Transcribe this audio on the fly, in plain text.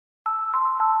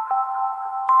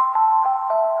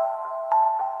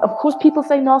Of course, people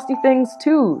say nasty things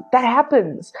too. That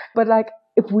happens. But like,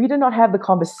 if we do not have the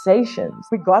conversations,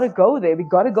 we got to go there. We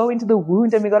got to go into the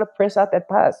wound and we got to press out that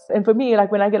pus. And for me,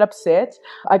 like when I get upset,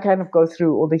 I kind of go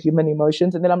through all the human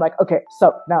emotions and then I'm like, okay,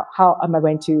 so now how am I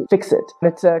going to fix it?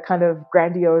 And it's a kind of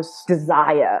grandiose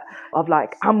desire of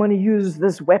like, I'm going to use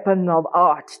this weapon of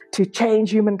art to change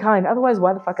humankind. Otherwise,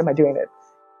 why the fuck am I doing it?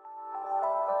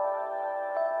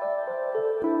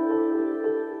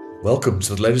 Welcome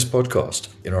to the latest podcast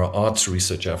in our Arts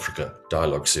Research Africa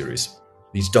dialogue series.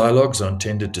 These dialogues are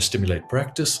intended to stimulate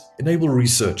practice, enable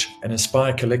research, and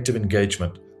inspire collective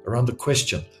engagement around the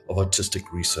question of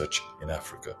artistic research in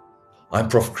Africa. I'm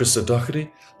Prof. Chris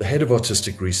Adachary, the head of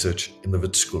artistic research in the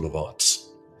Wits School of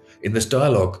Arts. In this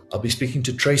dialogue, I'll be speaking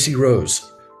to Tracy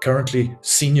Rose, currently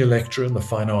senior lecturer in the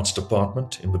Fine Arts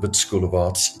Department in the Wits School of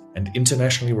Arts and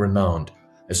internationally renowned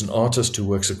as an artist who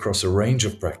works across a range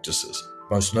of practices,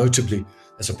 most notably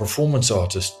as a performance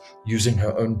artist using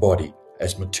her own body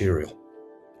as material.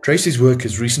 Tracy's work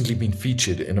has recently been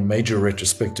featured in a major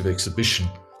retrospective exhibition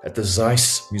at the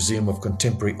Zeiss Museum of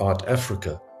Contemporary Art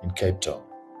Africa in Cape Town.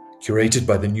 Curated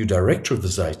by the new director of the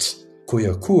Zeiss,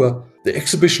 Koya Kua, the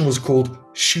exhibition was called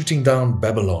Shooting Down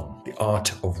Babylon, the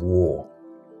Art of War.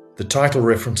 The title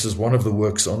references one of the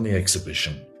works on the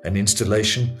exhibition, an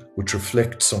installation which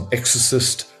reflects on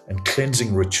exorcist and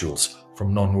cleansing rituals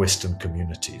from non-Western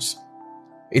communities.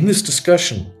 In this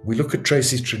discussion, we look at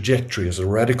Tracy's trajectory as a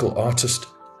radical artist,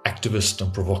 activist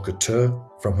and provocateur,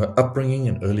 from her upbringing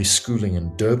and early schooling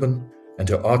in Durban and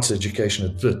her arts education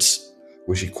at Wits,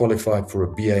 where she qualified for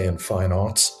a BA in Fine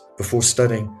Arts before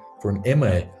studying for an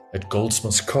MA at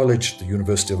Goldsmiths College at the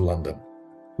University of London.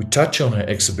 We touch on her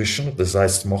exhibition at the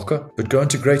Zeiss MoCA, but go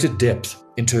into greater depth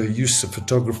into her use of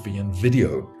photography and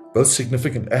video, both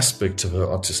significant aspects of her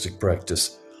artistic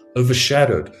practice,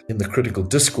 overshadowed in the critical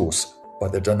discourse by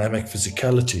the dynamic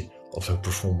physicality of her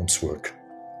performance work.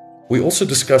 We also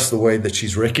discuss the way that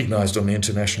she's recognized on the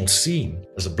international scene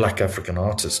as a Black African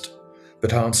artist,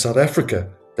 but how in South Africa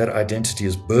that identity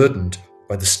is burdened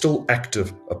by the still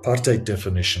active apartheid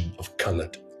definition of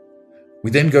colored.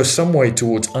 We then go some way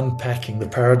towards unpacking the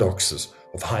paradoxes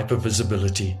of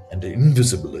hypervisibility and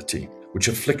invisibility, which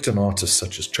afflict an artist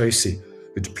such as Tracy,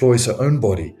 who deploys her own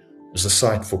body as a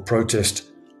site for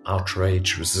protest,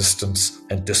 outrage, resistance,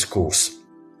 and discourse.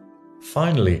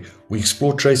 Finally, we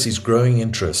explore Tracy's growing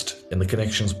interest in the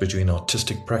connections between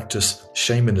artistic practice,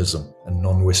 shamanism, and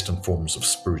non-Western forms of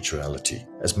spirituality,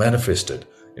 as manifested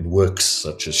in works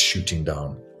such as Shooting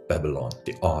Down Babylon,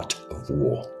 the Art of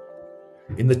War.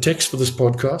 In the text for this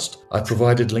podcast, I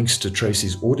provided links to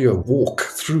Tracy's audio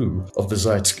walk-through of the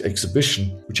Zeiss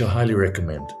exhibition, which I highly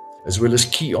recommend, as well as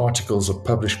key articles of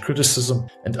published criticism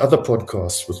and other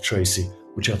podcasts with Tracy,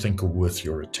 which I think are worth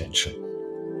your attention.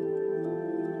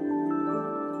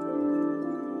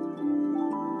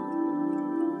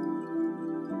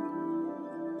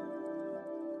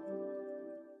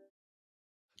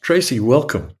 Tracy,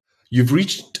 welcome. You've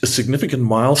reached a significant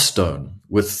milestone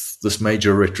with this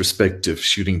major retrospective,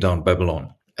 Shooting Down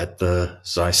Babylon, at the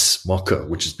Zeiss MoCA,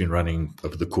 which has been running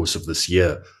over the course of this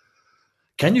year.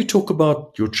 Can you talk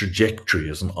about your trajectory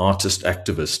as an artist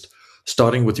activist,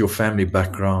 starting with your family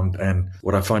background and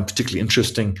what I find particularly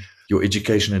interesting, your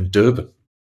education in Durban?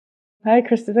 Hi,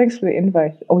 Krista. Thanks for the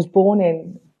invite. I was born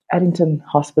in Addington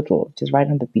Hospital, which is right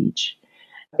on the beach,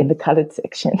 in the coloured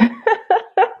section.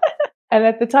 And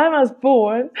at the time I was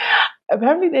born,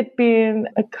 apparently there'd been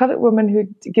a coloured woman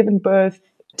who'd given birth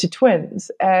to twins.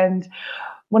 And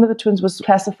one of the twins was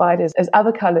classified as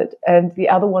other coloured, and the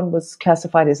other one was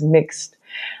classified as mixed.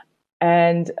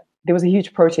 And there was a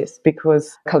huge protest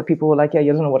because coloured people were like, yeah,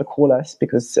 you don't know what to call us.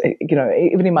 Because,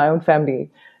 even in my own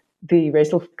family, the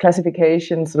racial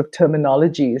classification sort of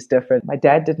terminology is different. My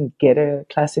dad didn't get a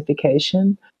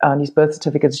classification. On his birth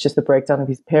certificate, it's just the breakdown of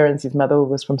his parents. His mother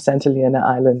was from Santa Helena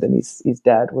Island and his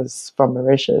dad was from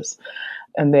Mauritius.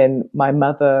 And then my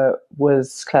mother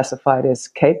was classified as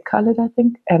Cape Coloured, I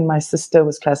think, and my sister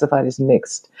was classified as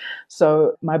mixed.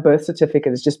 So my birth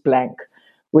certificate is just blank,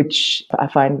 which I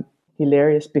find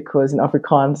hilarious because in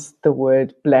Afrikaans, the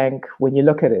word blank, when you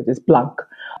look at it, is blank.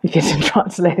 You get to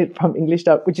translate it from English,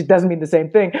 which it doesn't mean the same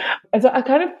thing. And so I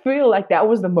kind of feel like that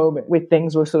was the moment where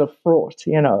things were sort of fraught,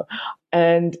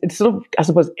 and it sort of, I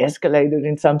suppose, escalated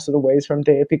in some sort of ways from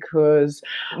there because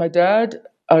my dad,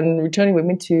 on returning with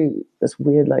me to this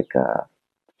weird,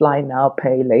 fly now,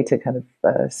 pay later kind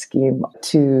of scheme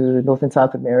to North and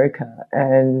South America.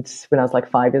 And when I was like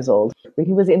 5 years old, when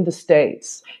he was in the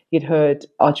States, he'd heard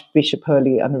Archbishop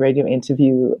Hurley on a radio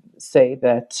interview say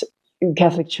that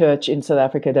Catholic Church in South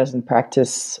Africa doesn't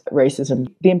practice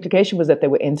racism. The implication was that they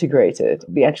were integrated.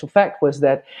 The actual fact was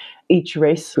that each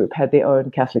race group had their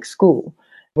own Catholic school.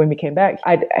 When we came back,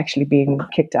 I'd actually been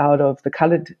kicked out of the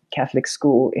coloured Catholic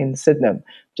school in Sydenham,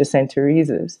 just St.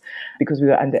 Teresa's, because we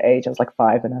were underage. I was like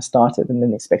 5 when I started, and then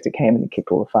the inspector came and he kicked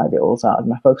all the 5-year-olds out. And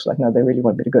my folks were like, no, they really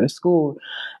want me to go to school.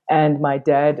 And my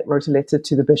dad wrote a letter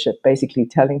to the bishop basically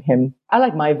telling him, I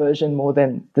like my version more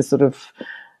than the sort of,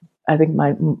 I think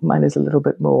mine is a little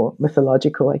bit more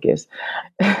mythological, I guess,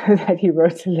 that he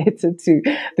wrote a letter to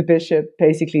the bishop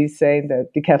basically saying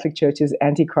that the Catholic Church is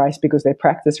antichrist because they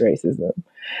practice racism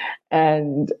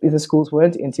and the schools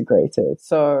weren't integrated.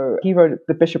 So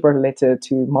the bishop wrote a letter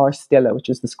to Morris Stella, which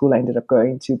was the school I ended up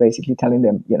going to, basically telling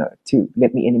them, to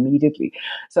let me in immediately.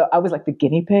 So I was like the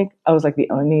guinea pig. I was like the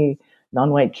only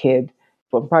non-white kid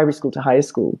from primary school to high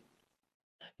school.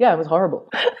 Yeah, it was horrible.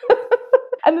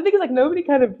 And the thing is, like, nobody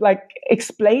kind of like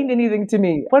explained anything to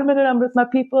me. One minute I'm with my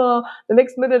people, the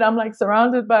next minute I'm like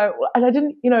surrounded by, and I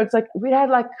didn't, it's like we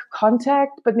had like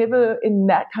contact, but never in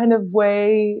that kind of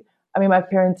way. I mean, my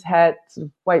parents had sort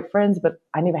of white friends, but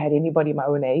I never had anybody my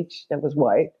own age that was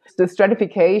white. The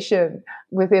stratification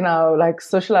within our like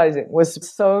socializing was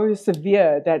so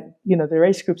severe that, the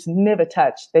race groups never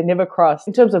touched. They never crossed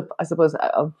in terms of, I suppose,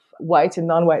 of white and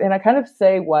non-white. And I kind of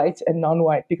say white and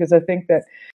non-white because I think that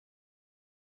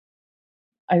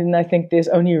I think there's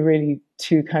only really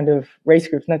two kind of race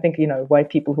groups. And I think, white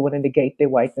people who want to negate their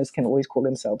whiteness can always call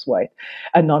themselves white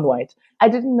and non-white. I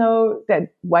didn't know that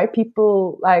white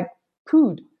people like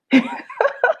pooed. My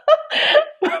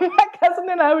cousin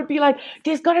and I would be like,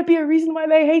 there's got to be a reason why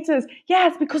they hate us. Yeah,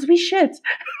 it's because we shit.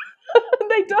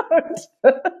 They don't.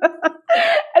 And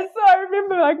so I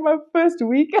remember like my first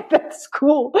week at that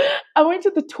school, I went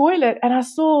to the toilet and I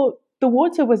saw the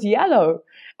water was yellow.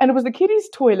 And it was the kiddies'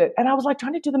 toilet. And I was like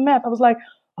trying to do the math. I was like,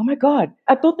 oh my God,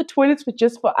 I thought the toilets were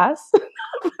just for us.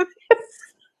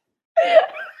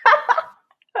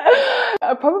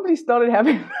 I probably started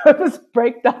having nervous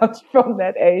breakdowns from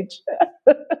that age.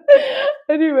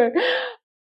 Anyway.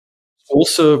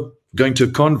 Also, going to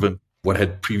a convent, what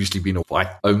had previously been a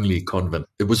white-only convent,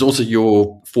 it was also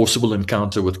your forcible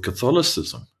encounter with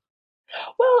Catholicism.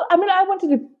 Well, I mean, I wanted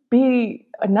to be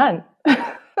a nun.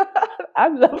 I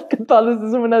loved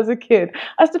Catholicism when I was a kid.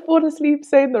 I used to fall asleep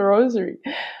saying the rosary.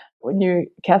 When you're a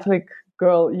Catholic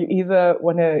girl, you either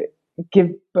want to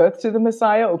give birth to the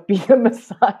Messiah or be the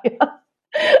Messiah.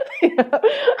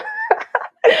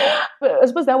 But I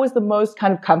suppose that was the most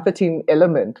kind of comforting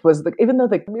element, even though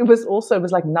it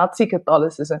was like Nazi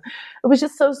Catholicism. It was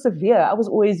just so severe. I was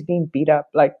always being beat up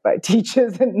like by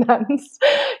teachers and nuns,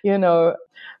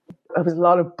 It was a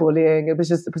lot of bullying. It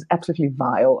was absolutely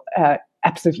vile.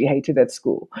 Absolutely hated at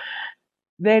school.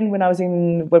 Then when I was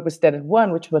in what was Standard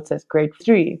 1, which was at grade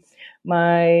 3,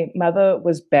 my mother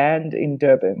was banned in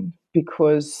Durban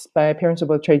because my parents were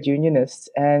both trade unionists.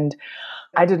 And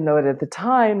I didn't know it at the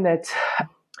time that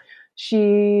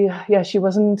she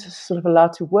wasn't sort of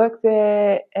allowed to work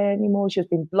there anymore. She was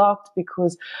being blocked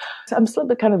because I'm still a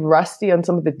bit kind of rusty on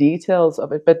some of the details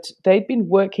of it, but they'd been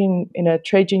working in a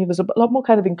trade union. It was a lot more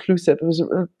kind of inclusive. It was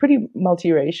pretty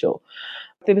multiracial.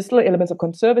 There were still elements of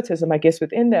conservatism, I guess,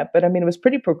 within that, but I mean, it was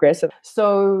pretty progressive.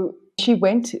 So she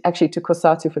went actually to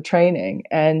COSATU for training,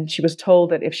 and she was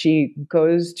told that if she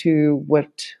goes to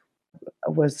what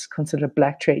was considered a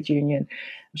black trade union,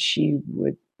 she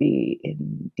would be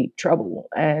in deep trouble.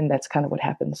 And that's kind of what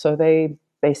happened. So they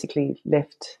basically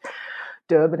left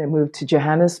Durban and moved to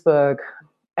Johannesburg.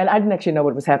 And I didn't actually know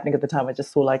what was happening at the time. I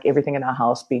just saw like everything in our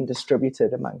house being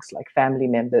distributed amongst like family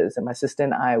members. And my sister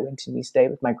and I went to stay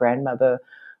with my grandmother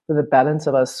for the balance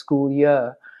of our school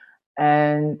year.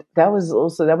 And that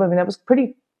was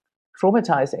pretty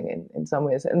traumatizing in some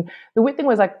ways. And the weird thing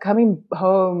was like coming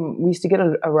home, we used to get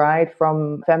a ride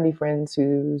from family friends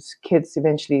whose kids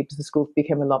eventually, because the school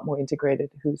became a lot more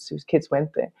integrated, whose kids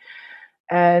went there.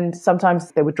 And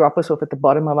sometimes they would drop us off at the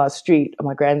bottom of our street on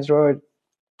my Grand's Road.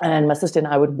 And my sister and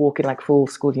I would walk in like full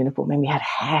school uniform, and we had a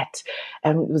hat,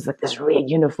 and it was like this red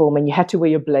uniform, and you had to wear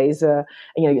your blazer,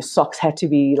 and your socks had to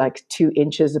be like 2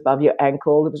 inches above your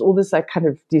ankle. There was all this like kind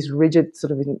of these rigid sort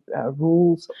of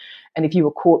rules, and if you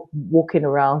were caught walking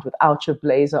around without your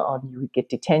blazer on, you would get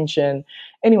detention.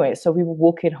 Anyway, so we were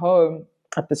walking home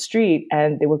up the street,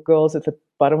 and there were girls at the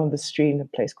bottom of the street in a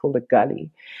place called a gully.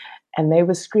 And they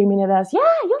were screaming at us, yeah,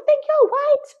 you think you're white?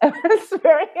 And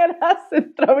swearing at us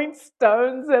and throwing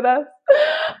stones at us.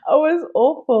 It was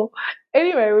awful.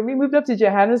 Anyway, when we moved up to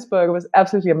Johannesburg, it was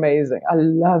absolutely amazing. I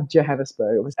loved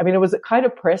Johannesburg. It was kind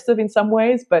of oppressive in some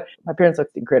ways, but my parents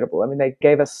looked incredible. I mean, they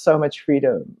gave us so much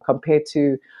freedom compared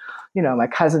to my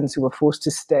cousins who were forced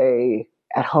to stay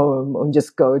at home and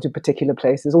just go to particular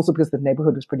places, also because the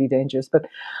neighborhood was pretty dangerous. But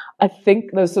I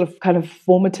think those sort of kind of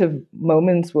formative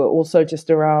moments were also just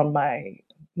around my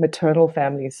maternal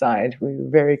family side. We were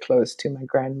very close to my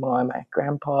grandma and my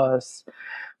grandpas.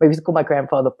 We used to call my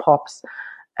grandfather Pops.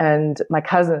 And my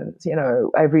cousins,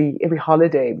 every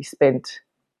holiday we spent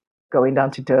going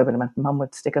down to Durban, and my mum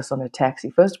would stick us on a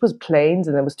taxi. First it was planes,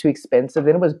 and then it was too expensive.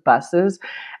 Then it was buses.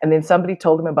 And then somebody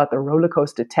told them about the roller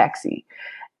coaster taxi.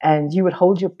 And you would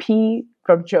hold your pee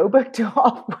from Joburg to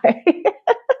halfway.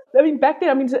 I mean, back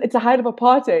then, it's a height of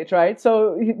apartheid, right?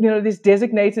 So, these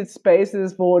designated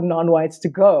spaces for non-whites to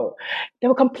go, they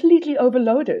were completely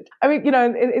overloaded. I mean,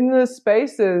 in the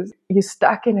spaces, you're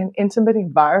stuck in an intimate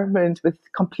environment with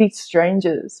complete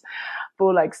strangers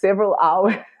for like several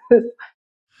hours.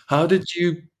 How did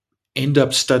you end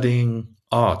up studying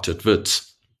art at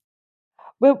Wits?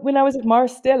 Well, when I was at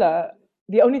Maristella,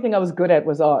 the only thing I was good at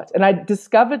was art. And I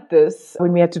discovered this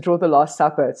when we had to draw the Last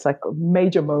Supper. It's like a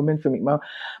major moment for me.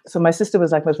 So my sister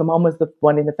was like, my mom was the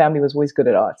one in the family who was always good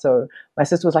at art. So my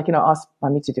sister was like, ask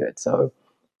mommy to do it. So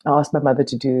I asked my mother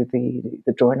to do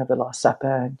the drawing of the Last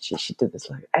Supper. And she did this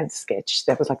and sketch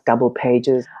that was like double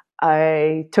pages.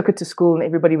 I took it to school and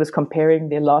everybody was comparing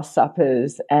their Last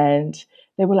Suppers, and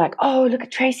they were like, oh, look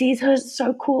at Tracy's, hers is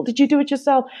so cool. Did you do it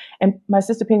yourself? And my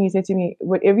sister Penny said to me,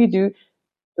 whatever you do,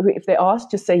 if they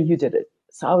ask, just say you did it.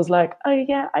 So I was like, oh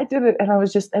yeah, I did it. And I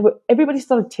was everybody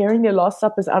started tearing their Last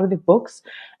Suppers out of their books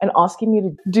and asking me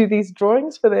to do these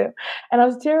drawings for them. And I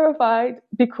was terrified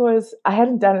because I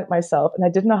hadn't done it myself and I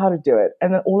didn't know how to do it.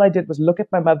 And then all I did was look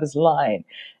at my mother's line.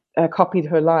 I copied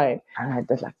her line, and I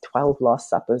did like 12 Last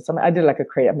Suppers. I did like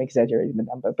I'm exaggerating the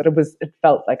number, but it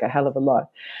felt like a hell of a lot.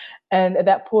 And at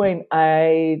that point,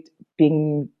 I'd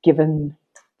been given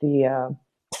the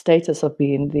status of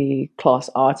being the class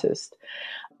artist,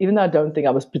 even though I don't think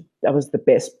I was the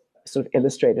best sort of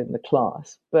illustrator in the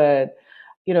class. But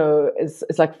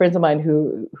it's like friends of mine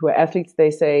who are athletes. They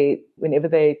say whenever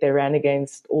they ran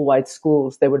against all white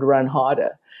schools, they would run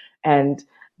harder, and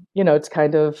it's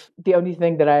kind of the only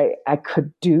thing that I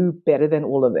could do better than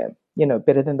all of them,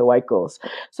 better than the white girls.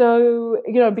 So,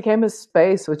 it became a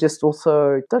space with just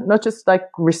also not just like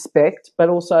respect, but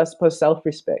also, I suppose,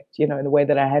 self-respect, in a way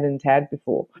that I hadn't had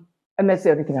before. And that's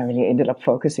the only thing I really ended up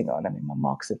focusing on. I mean, my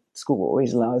marks at school were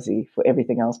always lousy for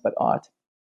everything else but art.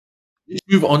 Let's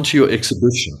move on to your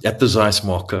exhibition at the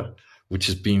Zeismarker, which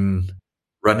has been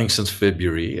running since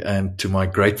February. And to my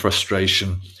great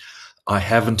frustration, I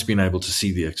haven't been able to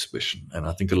see the exhibition. And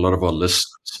I think a lot of our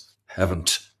listeners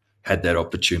haven't had that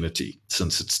opportunity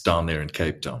since it's down there in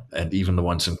Cape Town. And even the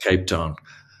ones in Cape Town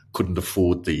couldn't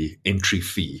afford the entry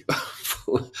fee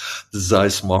for the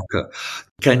Zeismarker.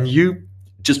 Can you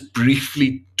just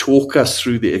briefly talk us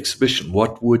through the exhibition?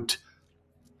 What would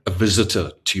a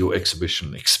visitor to your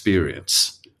exhibition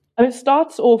experience? It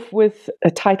starts off with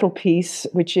a title piece,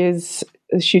 which is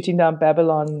Shooting Down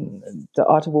Babylon, the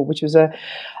Art of War, which was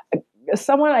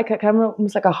somewhat like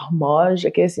almost like a homage, I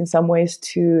guess, in some ways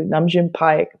to Nam June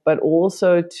Paik, but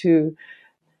also to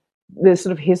the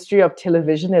sort of history of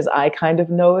television as I kind of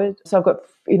know it. So I've got,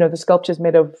 the sculptures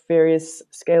made of various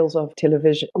scales of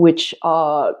television, which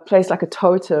are placed like a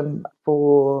totem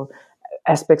for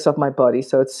aspects of my body.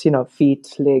 So it's,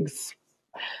 feet, legs,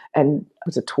 and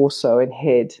it's a torso and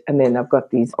head. And then I've got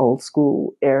these old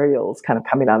school aerials kind of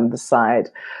coming out of the side.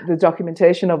 The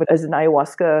documentation of it is an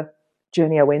ayahuasca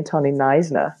journey I went on in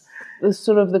Knysna. The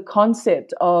sort of the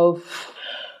concept of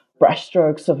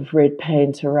brushstrokes of red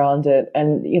paint around it.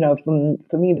 And,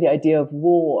 for me, the idea of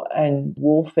war and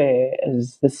warfare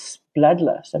is this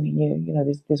bloodlust. I mean,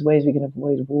 there's ways we can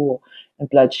avoid war and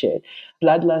bloodshed.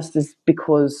 Bloodlust is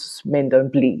because men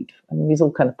don't bleed. I mean, these are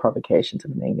all kind of provocations. I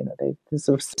mean, they're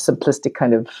sort of simplistic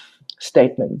kind of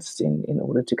statements in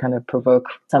order to kind of provoke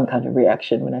some kind of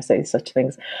reaction when I say such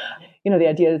things. The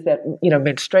idea is that,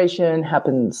 menstruation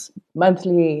happens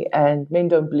monthly and men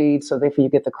don't bleed. So therefore you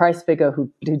get the Christ figure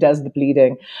who does the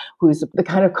bleeding, who's the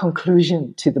kind of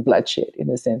conclusion to the bloodshed in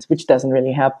a sense, which doesn't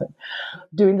really happen.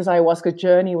 Doing this ayahuasca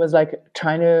journey was like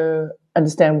trying to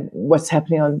understand what's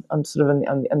happening on sort of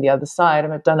on the other side.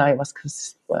 I've done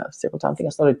ayahuasca several times. I think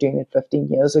I started doing it 15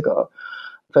 years ago.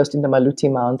 First in the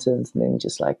Maluti Mountains, and then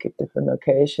just like at different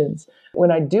locations.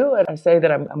 When I do it, I say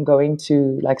that I'm going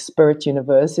to like Spirit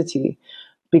University,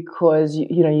 because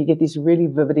you get these really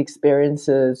vivid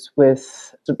experiences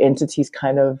with sort of entities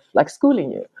kind of like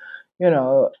schooling you.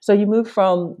 So you move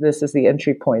from this as the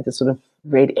entry point, the sort of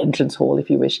red entrance hall, if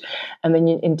you wish. And then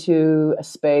you're into a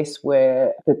space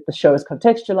where the show is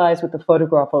contextualized with the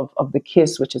photograph of the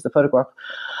kiss, which is the photograph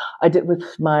I did with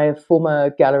my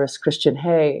former gallerist, Christian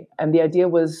Hay. And the idea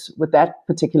was with that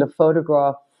particular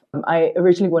photograph, I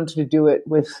originally wanted to do it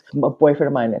with a boyfriend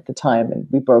of mine at the time, and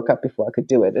we broke up before I could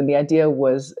do it. And the idea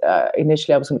was,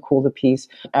 initially I was going to call the piece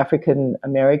African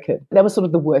American. That was sort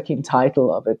of the working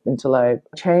title of it until I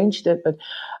changed it. But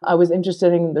I was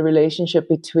interested in the relationship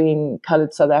between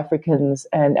colored South Africans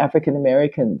and African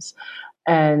Americans,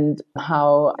 and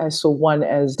how I saw one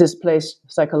as displaced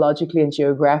psychologically and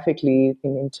geographically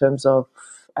in terms of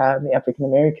the African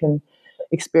American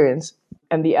experience,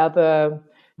 and the other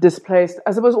displaced,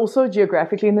 I suppose, also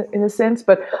geographically in a sense,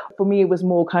 but for me it was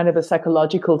more kind of a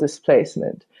psychological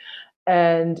displacement.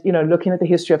 And, looking at the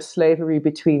history of slavery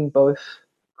between both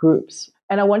groups.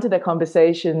 And I wanted that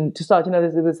conversation to start. There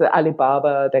was the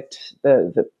Alibaba, that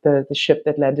the ship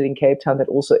that landed in Cape Town that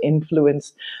also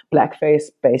influenced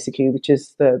blackface, basically, which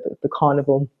is the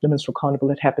carnival, the minstrel carnival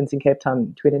that happens in Cape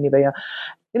Town, Tweede.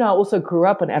 I also grew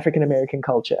up in African American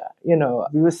culture. We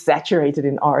were saturated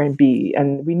in R&B,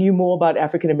 and we knew more about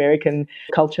African American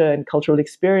culture and cultural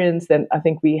experience than I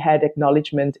think we had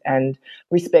acknowledgement and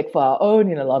respect for our own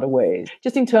in a lot of ways.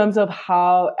 Just in terms of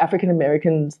how African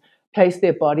Americans place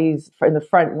their bodies in the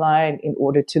front line in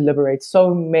order to liberate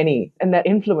so many. And that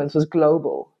influence was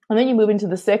global. And then you move into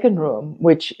the second room,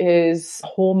 which is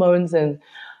Hormones and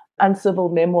Uncivil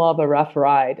Memoir of a Rough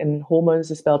Ride. And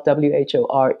Hormones is spelled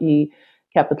WHORE,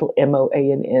 capital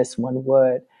MOANS, one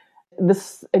word.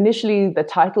 This initially, the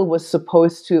title was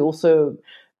supposed to also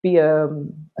be a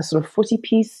sort of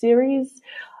 40-piece series,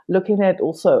 looking at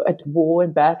also at war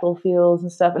and battlefields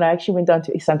and stuff. And I actually went down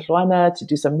to Isandlwana to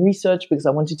do some research because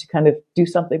I wanted to kind of do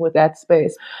something with that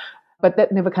space. But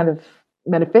that never kind of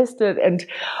manifested. And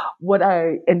what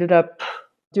I ended up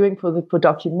doing for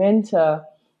Documenta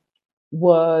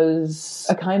was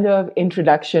a kind of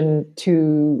introduction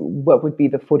to what would be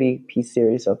the 40-piece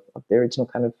series of the original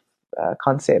kind of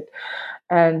concept.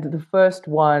 And the first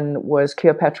one was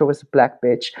Cleopatra Was a Black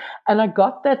Bitch. And I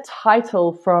got that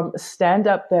title from a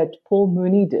stand-up that Paul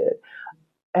Mooney did.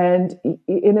 And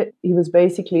in it, he was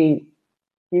basically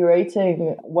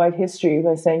berating white history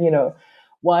by saying,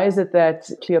 why is it that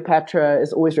Cleopatra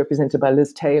is always represented by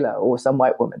Liz Taylor or some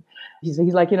white woman? He's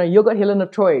like, you got Helen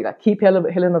of Troy, like keep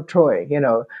Helen of Troy,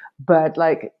 but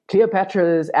like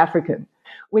Cleopatra is African.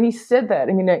 When he said that,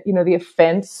 I mean, the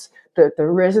offense, the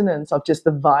resonance of just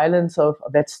the violence of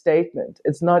that statement.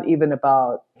 It's not even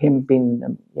about him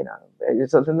being,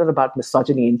 it's not about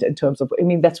misogyny in terms of,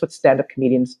 that's what stand-up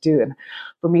comedians do. And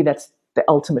for me, that's the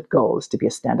ultimate goal, is to be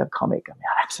a stand-up comic.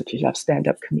 I absolutely love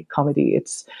stand-up comedy.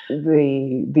 It's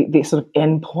the sort of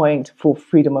end point for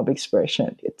freedom of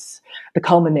expression. It's the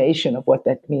culmination of what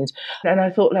that means. And I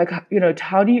thought,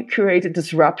 how do you create a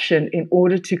disruption in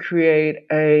order to create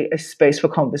a space for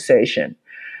conversation?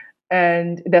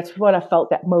 And that's what I felt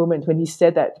that moment when he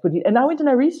said that. And I went and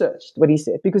I researched what he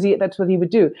said, because that's what he would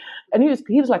do. And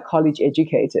he was like college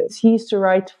educated. He used to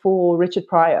write for Richard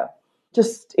Pryor.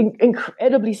 Just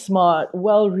incredibly smart,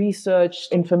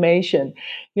 well-researched information,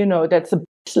 that's a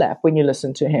slap when you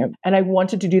listen to him. And I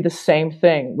wanted to do the same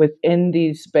thing within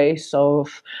the space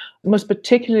of, most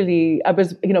particularly,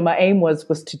 my aim was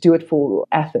to do it for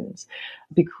Athens,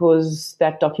 because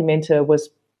that documenta was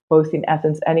both in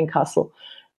Athens and in Kassel.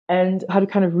 And how to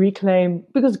kind of reclaim,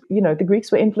 because, the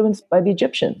Greeks were influenced by the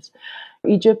Egyptians.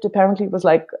 Egypt apparently was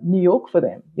like New York for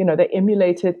them. They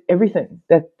emulated everything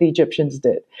that the Egyptians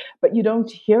did. But you don't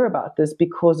hear about this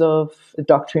because of the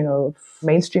doctrine of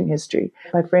mainstream history.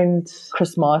 My friend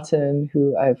Chris Martin,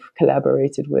 who I've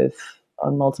collaborated with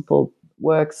on multiple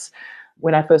works,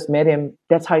 when I first met him,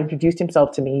 that's how he introduced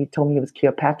himself to me. He told me he was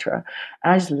Cleopatra.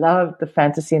 And I just loved the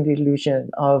fantasy and the illusion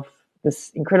of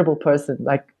this incredible person,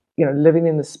 living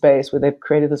in the space where they've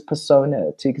created this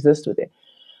persona to exist with him.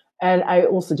 And I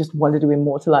also just wanted to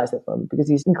immortalize that moment because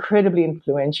he's incredibly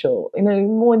influential,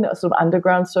 more in the sort of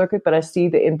underground circuit, but I see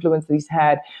the influence that he's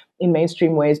had in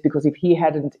mainstream ways, because if he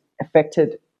hadn't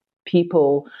affected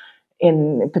people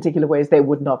in particular ways, they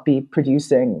would not be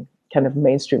producing kind of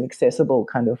mainstream accessible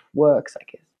kind of works, I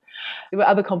guess. There were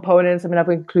other components. I've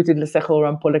included Lesego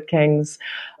Rampollekeng's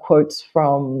quotes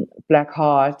from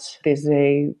Blackheart. There's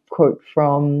a quote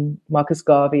from Marcus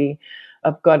Garvey.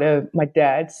 I've got my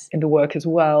dad's in the work as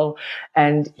well,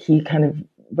 and he kind of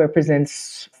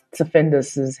represents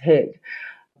Tsafendis's head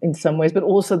in some ways, but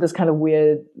also this kind of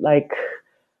weird,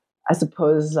 I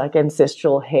suppose,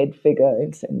 ancestral head figure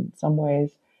in some ways.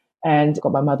 And I've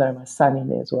got my mother and my son in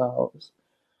there as well.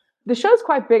 The show's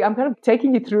quite big. I'm kind of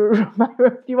taking you through.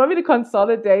 Do you want me to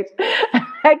consolidate?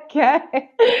 Okay.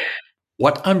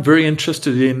 What I'm very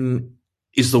interested in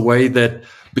is the way that,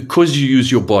 because you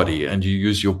use your body and you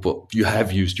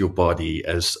have used your body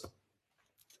as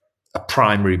a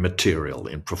primary material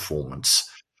in performance,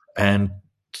 and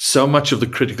so much of the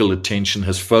critical attention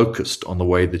has focused on the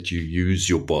way that you use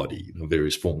your body, the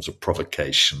various forms of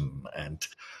provocation and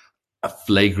a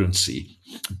flagrancy.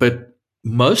 But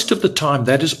most of the time,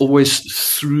 that is always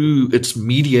it's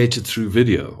mediated through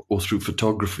video or through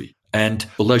photography. And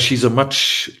although she's a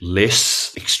much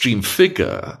less extreme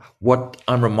figure, what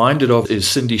I'm reminded of is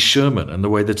Cindy Sherman and the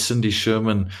way that Cindy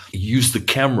Sherman used the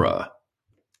camera,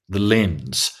 the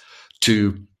lens,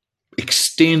 to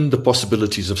extend the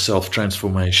possibilities of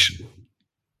self-transformation.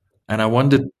 And I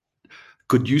wondered,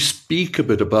 could you speak a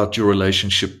bit about your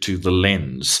relationship to the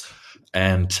lens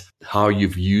and how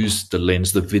you've used the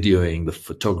lens, the videoing, the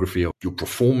photography of your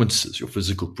performances, your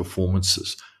physical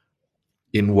performances,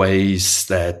 in ways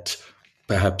that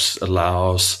perhaps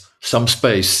allows some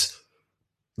space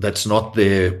that's not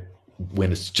there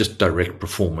when it's just direct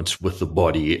performance with the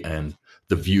body and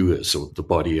the viewers, or the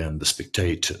body and the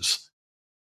spectators?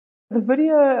 The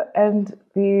video and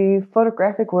the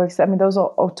photographic works, I mean, those are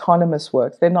autonomous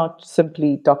works. They're not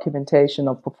simply documentation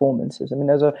of performances. I mean,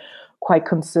 those are quite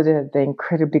considered. They're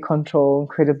incredibly controlled,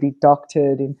 incredibly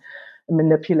doctored and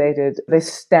manipulated. They're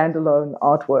standalone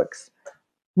artworks,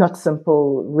 not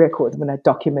simple records. When I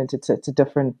document it, it's a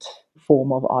different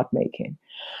form of art making.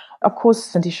 Of course,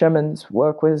 Cindy Sherman's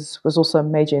work was also a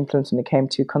major influence when it came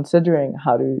to considering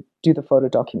how to do the photo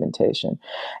documentation.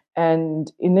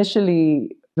 And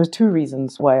initially, there were two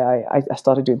reasons why I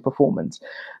started doing performance.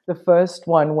 The first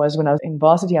one was when I was in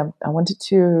varsity, I wanted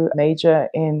to major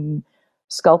in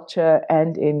sculpture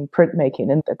and in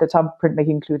printmaking. And at the time, printmaking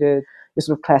included the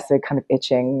sort of classic kind of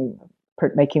etching,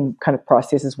 printmaking kind of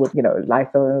processes with,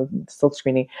 litho, silk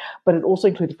screening, but it also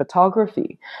included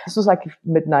photography. This was like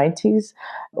mid-90s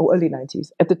or early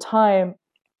 90s. At the time,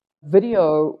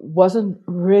 video wasn't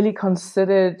really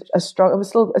considered a strong. It was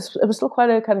still quite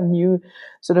a kind of new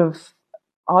sort of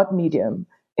art medium,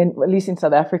 at least in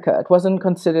South Africa. It wasn't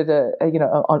considered it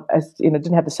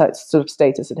didn't have the sort of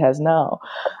status it has now.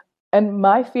 And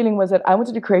my feeling was that I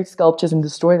wanted to create sculptures and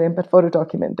destroy them, but photo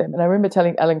document them. And I remember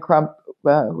telling Alan Crump,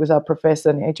 who was our professor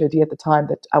in HOD at the time,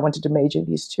 that I wanted to major in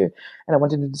these two, and I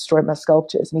wanted to destroy my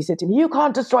sculptures. And he said to me, "You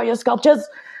can't destroy your sculptures.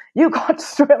 You can't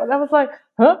destroy them." And I was like,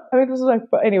 huh? I mean, it was like,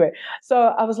 but anyway. So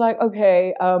I was like,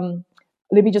 okay,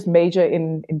 let me just major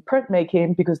in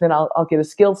printmaking, because then I'll get a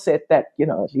skill set that,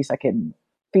 at least I can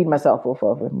feed myself off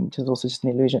of, which is also just an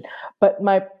illusion. But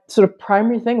my sort of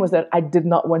primary thing was that I did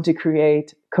not want to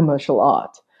create commercial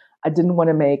art. I didn't want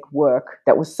to make work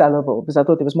that was sellable, because I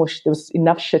thought there was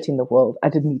enough shit in the world. I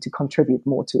didn't need to contribute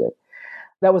more to it.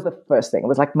 That was the first thing. It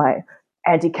was like my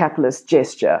anti-capitalist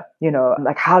gesture,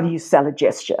 like, how do you sell a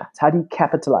gesture? How do you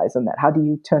capitalize on that? How do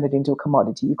you turn it into a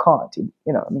commodity? You can't,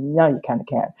 now you kind of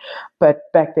can.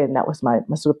 But back then, that was my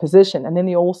sort of position. And then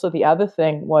the other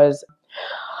thing was,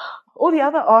 all the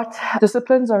other art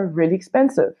disciplines are really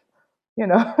expensive,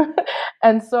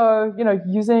 and so,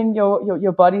 using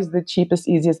your body is the cheapest,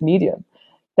 easiest medium.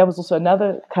 That was also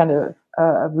another kind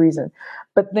of reason.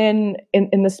 But then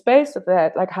in the space of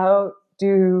that, like, how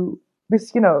do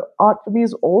this, art for me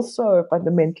is also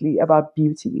fundamentally about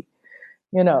beauty.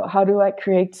 How do I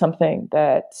create something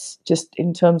that, just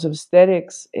in terms of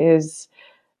aesthetics, is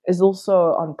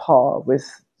also on par with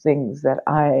things that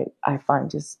I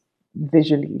find just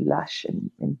visually lush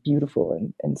and beautiful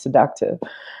and seductive.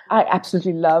 I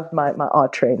absolutely loved my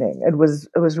art training. It was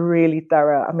really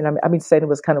thorough. I mean, I've been saying it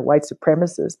was kind of white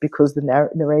supremacist, because the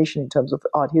narration in terms of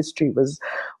art history was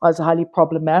highly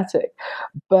problematic,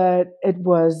 but it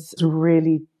was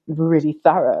really, really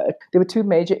thorough. There were two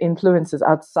major influences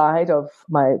outside of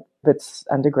my Wits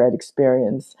undergrad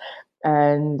experience.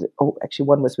 And actually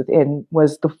one was within.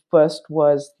 The first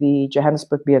was the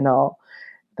Johannesburg Biennale,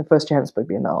 the first Johannesburg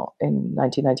Biennale in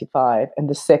 1995. And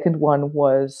the second one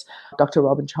was Dr.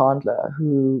 Robin Chandler,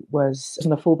 who was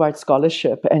on a Fulbright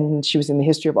scholarship, and she was in the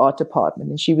History of Art department,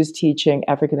 and she was teaching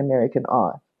African American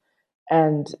art.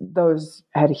 And those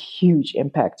had a huge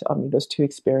impact on me, those two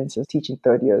experiences, teaching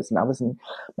third years, and I was in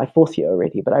my fourth year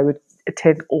already, but I would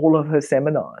attend all of her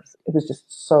seminars. It was just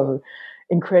so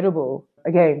incredible,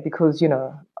 again, because,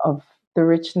 of the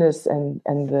richness and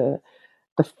the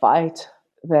fight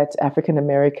that African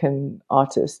American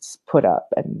artists put up,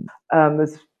 and it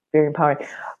was very empowering.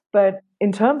 But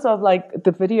in terms of like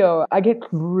the video, I get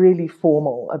really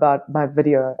formal about my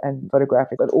video and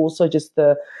photographic, but also just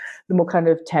the more kind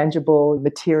of tangible,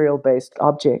 material-based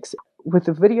objects. with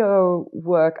the video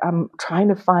work, I'm trying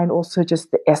to find also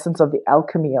just the essence of the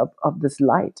alchemy of this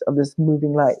light, of this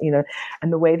moving light,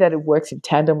 and the way that it works in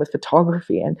tandem with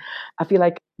photography. And I feel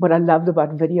like what I loved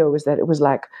about video was that it was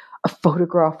like a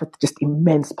photograph with just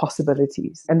immense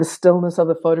possibilities. And the stillness of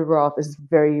the photograph is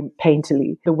very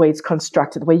painterly. The way it's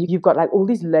constructed, the way you've got like all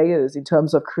these layers in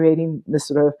terms of creating this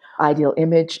sort of ideal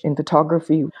image in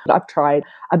photography.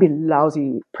 I'd be a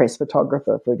lousy press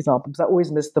photographer, for example, because I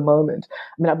always miss the moment.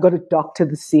 I mean, I've got to doctor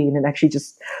the scene and actually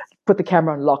just put the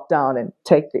camera on lockdown and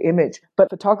take the image. But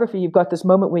photography, you've got this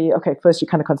moment where first you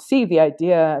kind of conceive the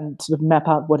idea and sort of map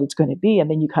out what it's going to be. And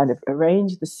then you kind of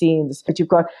arrange the scenes. But you've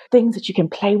got things that you can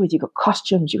play with. You've got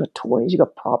costumes, you've got toys, you've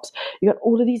got props. You've got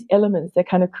all of these elements that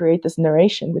kind of create this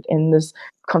narration within this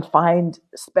confined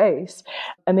space.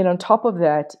 And then on top of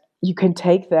that, you can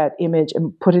take that image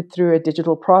and put it through a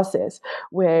digital process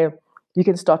where you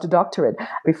can start to doctor it.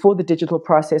 Before the digital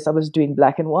process, I was doing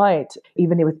black and white,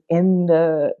 even within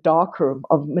the darkroom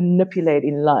of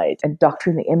manipulating light and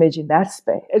doctoring the image in that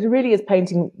space. It really is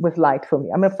painting with light for me.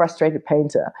 I'm a frustrated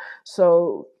painter.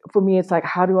 So for me, it's like,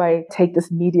 how do I take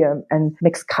this medium and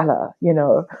mix color,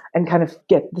 and kind of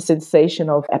get the sensation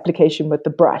of application with the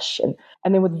brush. And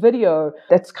then with video,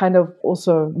 that's kind of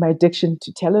also my addiction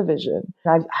to television.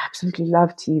 I absolutely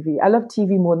love TV. I love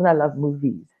TV more than I love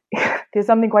movies. There's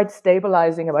something quite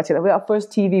stabilizing about it. Our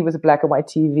first TV was a black and white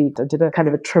TV. I did a kind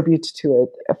of a tribute to it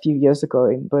a few years ago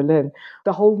in Berlin.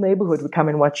 The whole neighborhood would come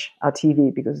and watch our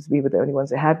TV because we were the only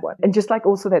ones that had one. And just like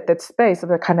also that space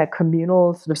of a kind of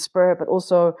communal sort of spirit, but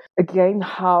also, again,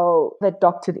 how that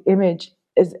doctored image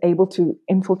is able to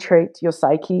infiltrate your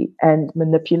psyche and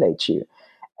manipulate you.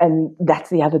 And that's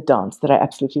the other dance that I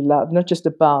absolutely love, not just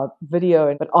about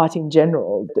video, but art in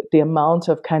general. The amount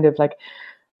of kind of like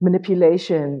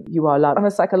manipulation you are allowed on a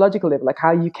psychological level, like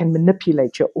how you can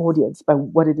manipulate your audience by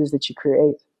what it is that you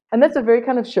create. And that's a very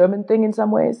kind of Sherman thing in some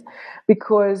ways,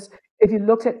 because if you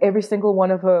looked at every single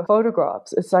one of her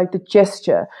photographs, it's like the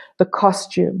gesture, the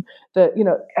costume,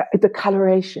 the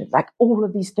coloration, like all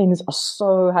of these things are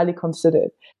so highly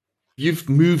considered. You've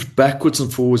moved backwards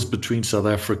and forwards between South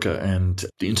Africa and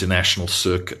the international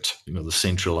circuit, the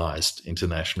centralized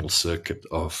international circuit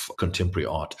of contemporary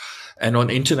art. And on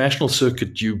international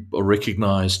circuit, you are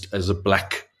recognized as a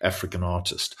Black African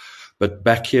artist. But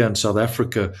back here in South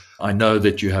Africa, I know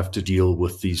that you have to deal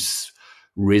with these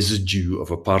residue of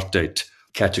apartheid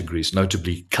categories,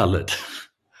 notably colored,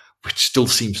 which still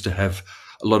seems to have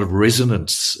a lot of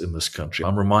resonance in this country.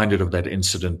 I'm reminded of that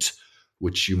incident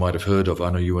which you might have heard of.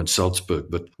 I know you were in Salzburg,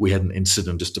 but we had an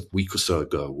incident just a week or so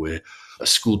ago where a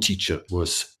school teacher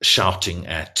was shouting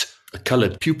at a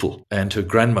colored pupil and her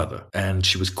grandmother, and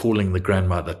she was calling the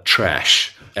grandmother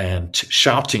trash and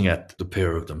shouting at the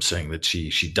pair of them, saying that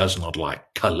she does not like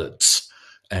coloreds.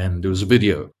 And there was a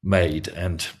video made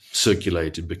and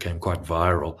circulated, became quite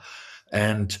viral.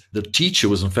 And the teacher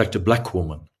was in fact a Black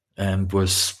woman and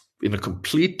was in a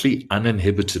completely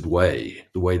uninhibited way,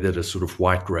 the way that a sort of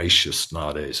white racist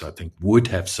nowadays, I think, would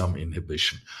have some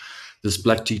inhibition. This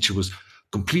Black teacher was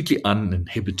completely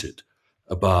uninhibited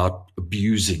about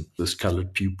abusing this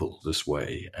colored pupil this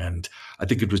way. And I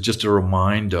think it was just a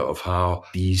reminder of how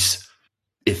these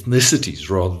ethnicities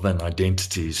rather than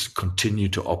identities continue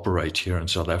to operate here in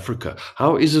South Africa.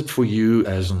 How is it for you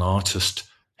as an artist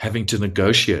having to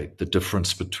negotiate the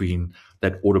difference between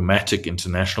that automatic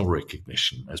international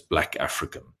recognition as Black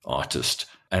African artist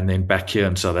and then back here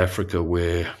in South Africa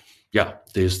where,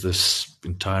 there's this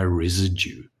entire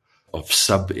residue of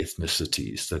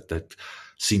sub-ethnicities that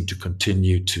seem to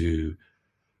continue to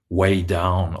weigh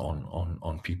down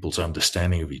on people's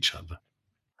understanding of each other?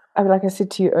 I mean, like I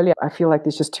said to you earlier, I feel like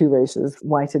there's just two races,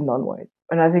 white and non-white.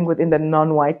 And I think within the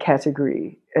non-white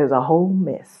category is a whole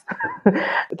mess.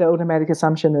 The automatic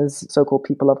assumption is so-called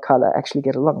people of color actually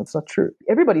get along. It's not true.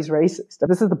 Everybody's racist.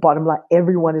 This is the bottom line.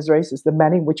 Everyone is racist. The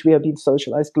manner in which we are being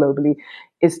socialized globally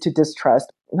is to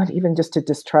distrust. Not even just to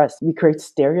distrust. We create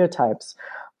stereotypes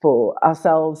for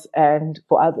ourselves and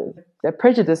for others. That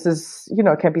prejudice is,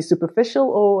 can be superficial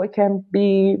or it can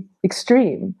be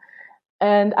extreme.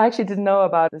 And I actually didn't know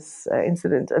about this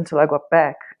incident until I got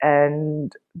back.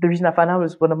 And the reason I found out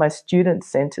was one of my students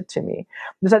sent it to me.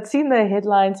 Because I'd seen the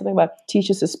headline, something about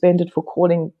teacher suspended for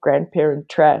calling grandparent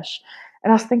trash.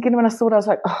 And I was thinking, when I saw it, I was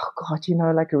like, oh God,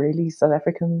 like really, South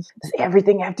Africans? Does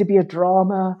everything have to be a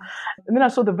drama? And then I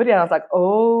saw the video and I was like,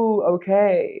 oh,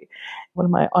 okay. One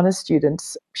of my honor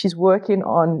students, she's working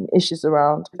on issues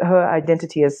around her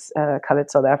identity as colored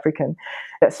South African.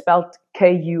 That's spelled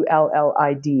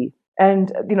Kullid.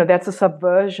 And, that's a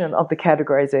subversion of the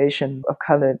categorization of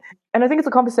colored. And I think it's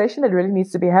a conversation that really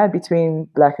needs to be had between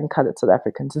Black and colored South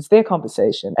Africans. It's their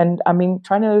conversation. And I mean,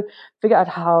 trying to figure out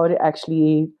how to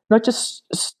actually not just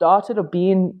start it or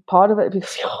being part of it,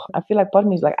 because I feel like part of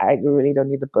me is like, I really don't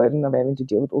need the burden of having to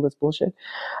deal with all this bullshit.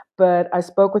 But I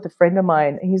spoke with a friend of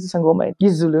mine, and he's a Sangoma,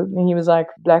 he's Zulu, and he was like,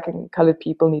 Black and colored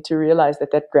people need to realize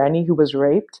that granny who was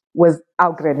raped was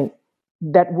our granny.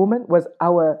 That woman was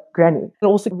our granny. And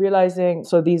also realizing,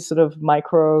 so these sort of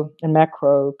micro and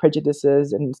macro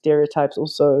prejudices and stereotypes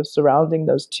also surrounding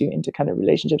those two into kind of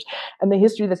relationships, and the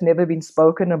history that's never been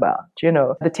spoken about,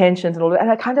 the tensions and all that.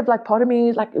 And I kind of like, part of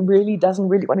me like really doesn't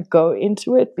really want to go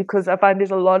into it, because I find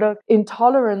there's a lot of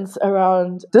intolerance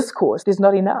around discourse. There's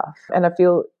not enough. And I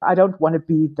feel I don't want to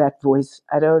be that voice.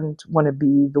 I don't want to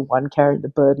be the one carrying the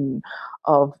burden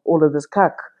of all of this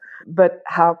cuck. But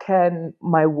how can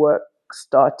my work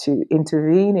start to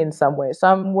intervene in some way? So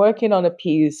I'm working on a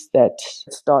piece that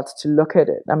starts to look at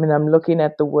it. I mean, I'm looking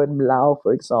at the word Mlao,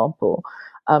 for example.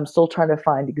 I'm still trying to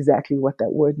find exactly what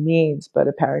that word means, but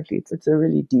apparently it's a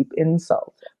really deep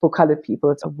insult. For colored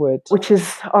people, it's a word which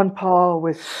is on par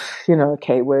with,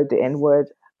 K-word, the N-word.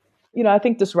 I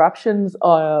think disruptions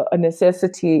are a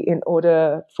necessity in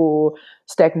order for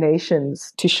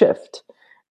stagnations to shift.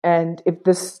 And if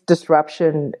this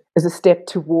disruption is a step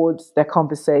towards that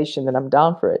conversation, then I'm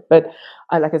down for it. But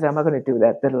like I said, I'm not going to do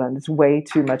that, let alone it's way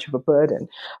too much of a burden.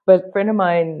 But a friend of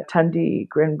mine, Thandi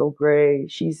Grenville-Gray,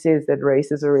 she says that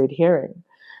race is a red herring.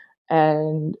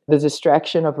 And the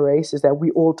distraction of race is that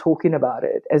we're all talking about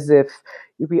it as if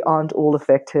we aren't all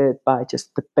affected by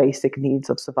just the basic needs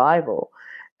of survival.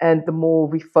 And the more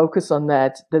we focus on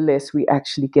that, the less we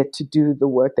actually get to do the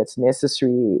work that's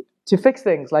necessary to fix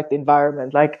things like the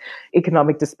environment, like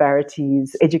economic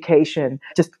disparities, education,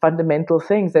 just fundamental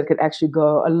things that could actually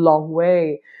go a long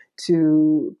way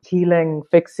to healing,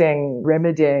 fixing,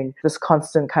 remedying this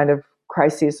constant kind of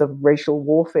crisis of racial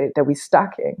warfare that we're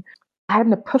stuck in. I had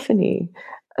an epiphany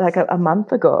like a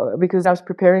month ago, because I was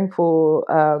preparing for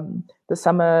the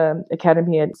summer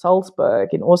academy at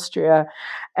Salzburg in Austria,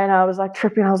 and I was like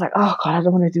tripping. I was like, oh God, I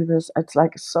don't want to do this. It's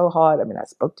like so hard. I mean, I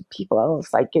spoke to people, I was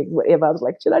psychic, whatever. I was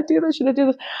like, should I do this? Should I do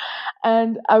this?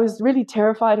 And I was really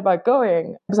terrified about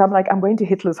going, because I'm like, I'm going to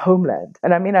Hitler's homeland.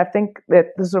 And I mean, I think that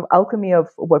the sort of alchemy of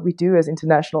what we do as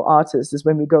international artists is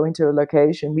when we go into a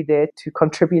location, we're there to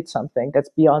contribute something that's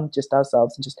beyond just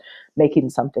ourselves and just making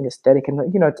something aesthetic. And,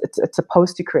 it's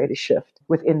supposed to create a shift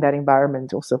within that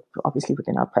environment, also obviously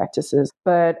within our practices.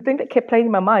 But the thing that kept playing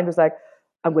in my mind was like,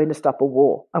 I'm going to stop a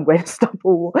war. I'm going to stop a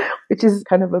war, which is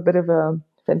kind of a bit of a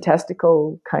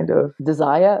fantastical kind of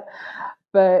desire.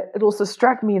 But it also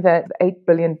struck me that 8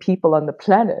 billion people on the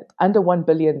planet, under 1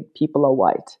 billion people are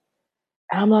white.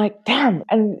 And I'm like, damn.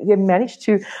 And they managed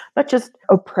to not just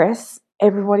oppress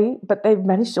everybody, but they've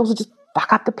managed to also just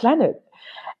fuck up the planet.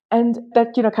 And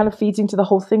that, kind of feeds into the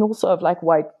whole thing also of like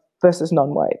white versus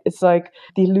non-white. It's like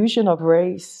the illusion of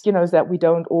race, is that we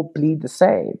don't all bleed the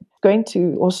same. Going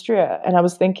to Austria, and I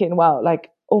was thinking, wow,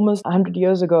 like almost 100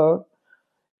 years ago,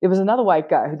 there was another white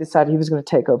guy who decided he was going to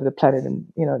take over the planet and,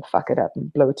 and fuck it up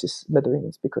and blow it to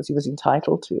smithereens because he was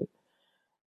entitled to.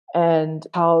 And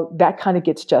how that kind of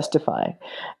gets justified.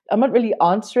 I'm not really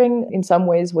answering in some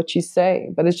ways what you say,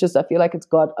 but it's just, I feel like it's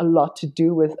got a lot to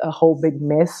do with a whole big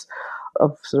mess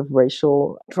of sort of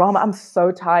racial drama. I'm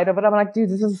so tired of it. I'm like, dude,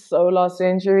 this is so last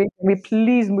century. Can we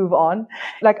please move on?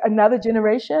 Like another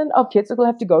generation of kids that will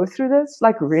have to go through this?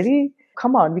 Like, really?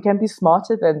 Come on, we can be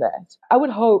smarter than that. I would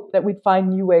hope that we'd find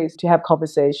new ways to have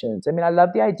conversations. I mean, I love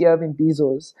the idea of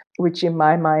Imbizos, which in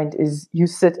my mind is you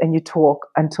sit and you talk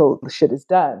until the shit is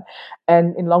done.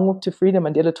 And in Long Walk to Freedom,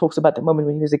 Mandela talks about the moment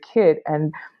when he was a kid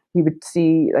and he would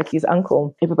see like his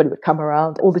uncle, everybody would come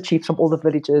around, all the chiefs from all the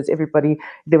villages, everybody,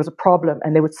 there was a problem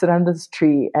and they would sit under this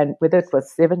tree, and whether it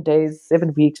was 7 days,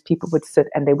 7 weeks, people would sit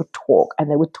and they would talk and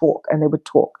they would talk and they would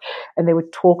talk and they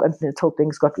would talk until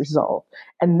things got resolved.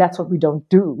 And that's what we don't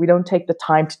do. We don't take the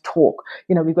time to talk.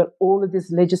 We've got all of this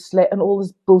legislation and all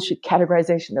this bullshit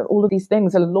categorization and all of these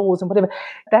things and laws and whatever.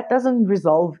 That doesn't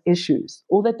resolve issues.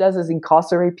 All that does is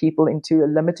incarcerate people into a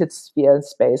limited sphere and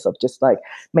space of just like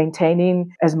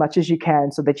maintaining as much as you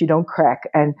can so that you don't crack.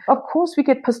 And of course we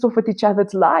get pissed off with each other.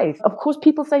 It's life. Of course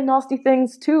people say nasty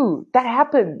things too. That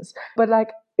happens. But like,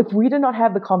 if we do not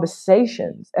have the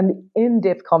conversations and the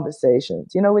in-depth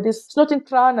conversations, it is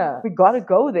Snotintrana. We got to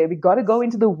go there. We got to go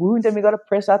into the wound and we got to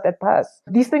press out that pus.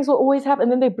 These things will always happen.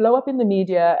 And then they blow up in the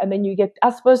media and then you get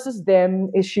us versus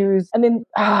them issues. And then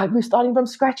we're starting from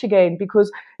scratch again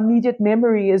because immediate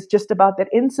memory is just about that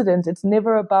incident. It's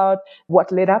never about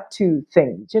what led up to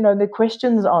things, and the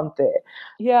questions aren't there.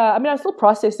 Yeah, I'm still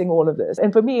processing all of this.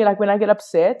 And for me, like when I get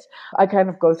upset, I kind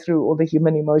of go through all the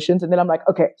human emotions and then I'm like,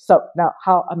 okay, so now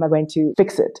how am I going to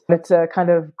fix it? It's a kind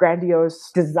of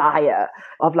grandiose desire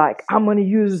of like, I'm going to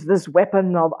use this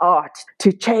weapon of art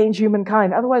to change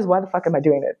humankind. Otherwise, why the fuck am I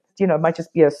doing it? It might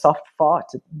just be a soft fart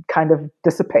to kind of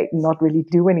dissipate and not really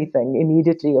do anything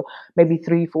immediately, or maybe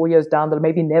 3-4 years down the line,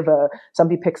 maybe never,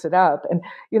 somebody picks it up. And,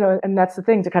 and that's the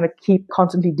thing, to kind of keep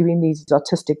constantly doing these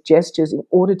artistic gestures in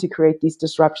order to create these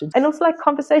disruptions. And also like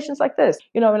conversations like this,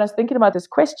 when I was thinking about this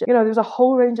question, there's a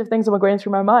whole range of things that were going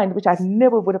through my mind, which I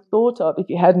never would have thought of if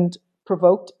you hadn't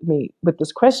provoked me with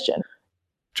this question.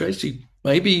 Tracy,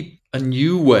 maybe a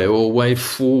new way or a way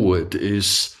forward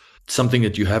is something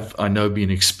that you have, I know,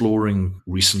 been exploring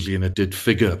recently, and it did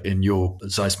figure in your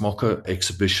Zeismocke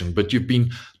exhibition, but you've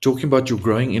been talking about your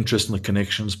growing interest in the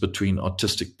connections between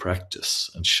artistic practice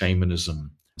and shamanism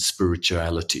and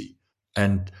spirituality.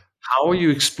 And how are you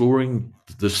exploring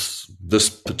this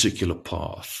particular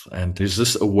path? And is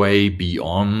this a way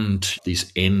beyond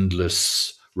these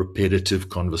endless, repetitive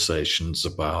conversations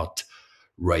about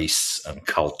race and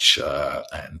culture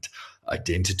and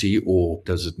identity, or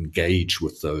does it engage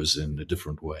with those in a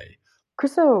different way?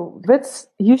 Christo, Wits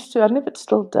used to, I don't know if it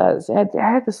still does, it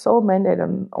had the sole mandate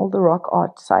on all the rock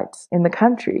art sites in the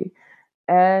country.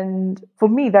 And for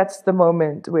me, that's the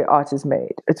moment where art is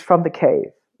made. It's from the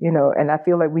cave, and I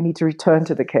feel like we need to return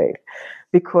to the cave.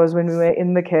 Because when we were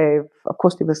in the cave, of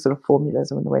course, there were sort of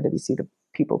formulas in the way that we see the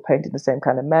people paint in the same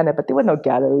kind of manner, but there were no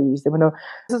galleries.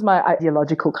 This is my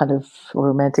ideological kind of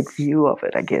romantic view of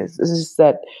it, I guess. This is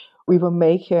that we were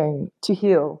making to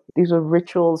heal. These were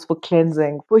rituals for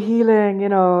cleansing, for healing,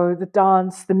 the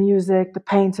dance, the music, the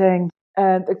painting,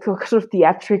 and the sort of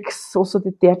theatrics, also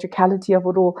the theatricality of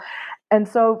it all. And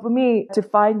so for me, to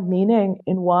find meaning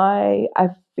in why I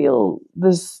feel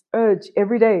this urge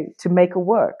every day to make a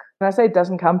work. And I say it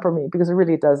doesn't come from me because it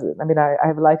really doesn't. I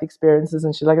have life experiences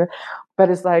and shit like that. But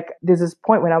it's like, there's this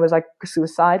point when I was like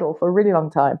suicidal for a really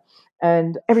long time.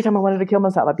 And every time I wanted to kill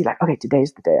myself, I'd be like, okay,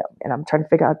 today's the day. And I'm trying to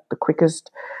figure out the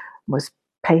quickest, most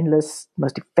painless,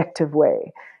 most effective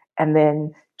way. And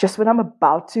then just when I'm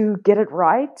about to get it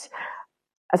right,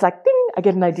 it's like, ding, I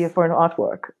get an idea for an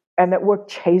artwork. And that work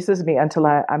chases me until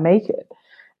I make it.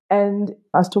 And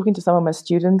I was talking to some of my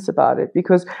students about it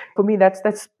because for me, that's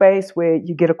that space where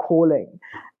you get a calling.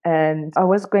 And I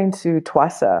was going to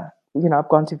Twasa. I've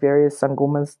gone to various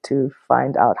sangomas to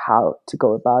find out how to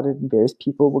go about it, and various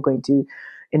people were going to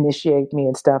initiate me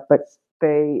and stuff, but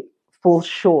they fall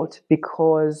short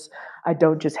because I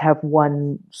don't just have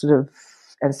one sort of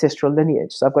ancestral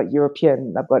lineage. So I've got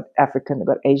European, I've got African, I've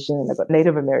got Asian, I've got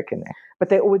Native American. But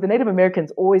the Native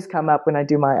Americans always come up when I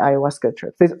do my ayahuasca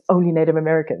trips. There's only Native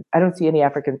Americans. I don't see any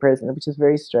African present, which is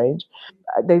very strange.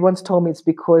 They once told me it's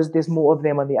because there's more of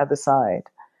them on the other side.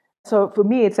 So for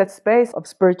me, it's that space of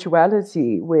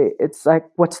spirituality where it's like,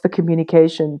 what's the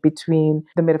communication between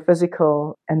the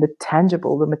metaphysical and the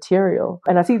tangible, the material?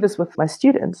 And I see this with my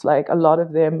students. Like a lot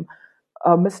of them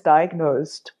are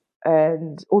misdiagnosed,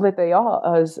 and all that they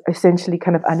are is essentially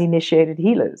kind of uninitiated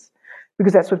healers,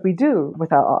 because that's what we do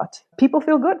with our art. People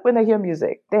feel good when they hear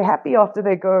music. They're happy after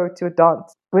they go to a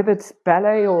dance, whether it's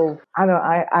ballet or,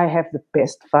 I have the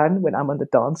best fun when I'm on the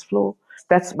dance floor.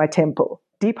 That's my temple.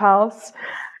 Deep house.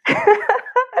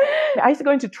 I used to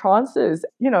go into trances,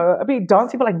 I'd be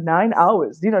dancing for like 9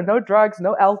 hours, no drugs,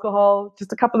 no alcohol,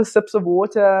 just a couple of sips of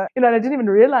water, and I didn't even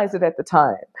realize it at the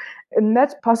time. And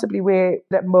that's possibly where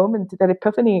that moment, that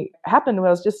epiphany happened, where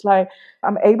I was just like,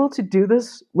 I'm able to do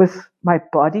this with my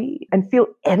body and feel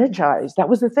energized. That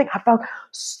was the thing. I felt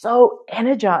so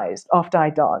energized after I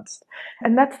danced.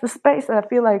 And that's the space that I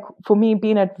feel like for me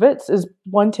being at Wits is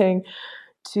wanting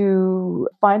to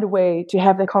find a way to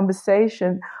have that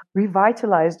conversation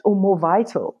revitalized or more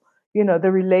vital.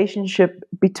 The relationship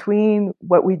between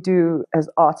what we do as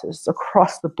artists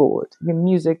across the board,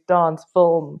 music, dance,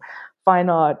 film, fine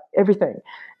art, everything,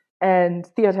 and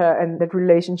theater, and that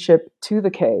relationship to the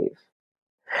cave.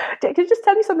 Can I just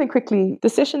tell you something quickly? The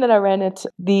session that I ran at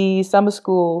the summer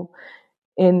school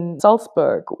in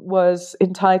Salzburg was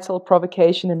entitled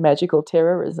Provocation and Magical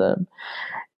Terrorism.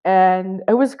 And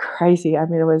it was crazy. It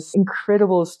was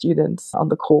incredible students on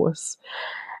the course.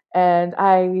 And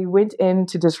I went in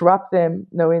to disrupt them,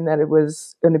 knowing that it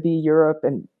was going to be Europe,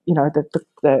 and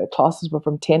the classes were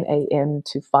from 10 a.m.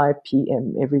 to 5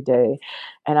 p.m. every day.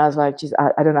 And I was like, geez,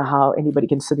 I don't know how anybody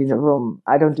can sit in a room.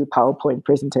 I don't do PowerPoint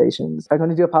presentations. If I'm going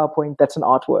to do a PowerPoint, that's an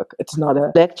artwork. It's not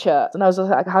a lecture. And I was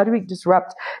like, how do we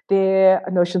disrupt their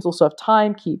notions also of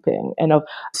timekeeping and of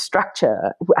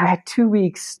structure? I had 2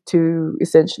 weeks to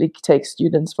essentially take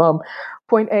students from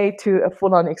point A to a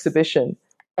full-on exhibition.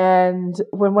 And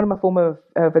when one of my former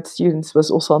students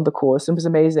was also on the course, it was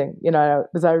amazing,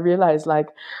 because I realized like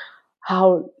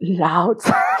how loud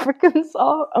South Africans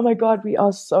are. Oh my God, we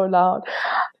are so loud.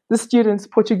 The students,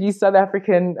 Portuguese, South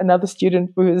African, another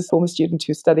student who is a former student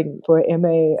who's studying for an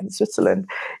MA in Switzerland,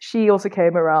 she also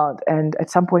came around. And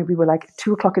at some point we were like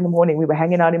 2:00 in the morning, we were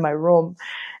hanging out in my room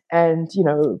and,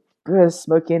 we were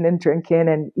smoking and drinking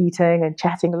and eating and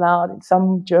chatting loud, and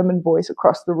some German voice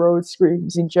across the road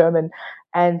screams in German.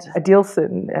 And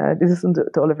Adilson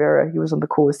de Oliveira, he was on the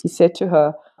course, he said to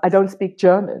her, I don't speak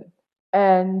German.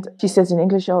 And she says in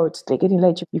English, oh, it's getting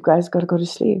late, you guys got to go to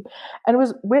sleep. And it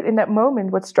was weird in that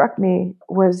moment. What struck me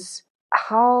was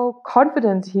how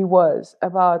confident he was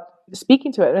about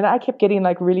speaking to it. And I kept getting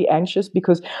like really anxious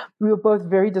because we were both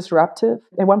very disruptive.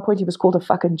 At one point he was called a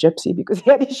fucking gypsy because he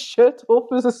had his shirt off.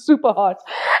 It was super hot.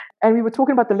 And we were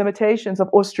talking about the limitations of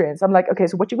Austrians. I'm like, okay,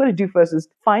 so what you're going to do first is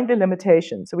find the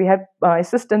limitations. So we had, my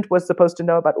assistant was supposed to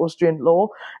know about Austrian law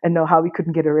and know how we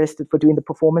couldn't get arrested for doing the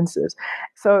performances.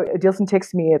 So Dilson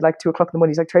texted me at like 2:00 in the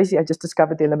morning. He's like, Tracy, I just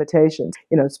discovered their limitations.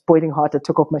 It's boiling hot. I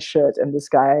took off my shirt and this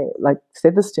guy like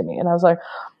said this to me. And I was like,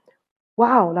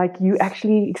 wow, like you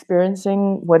actually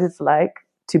experiencing what it's like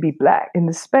to be Black in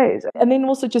this space. And then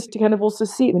also just to kind of also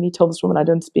see when he told this woman, I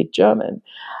don't speak German,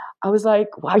 I was like,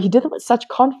 wow, he did it with such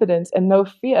confidence and no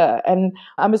fear. And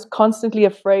I was constantly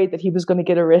afraid that he was going to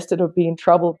get arrested or be in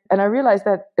trouble. And I realized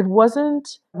that it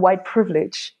wasn't white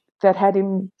privilege that had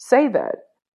him say that.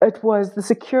 It was the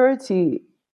security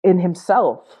in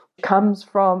himself. Comes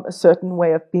from a certain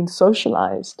way of being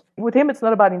socialized. With him, it's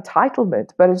not about entitlement,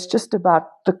 but it's just about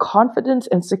the confidence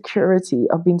and security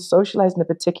of being socialized in a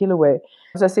particular way.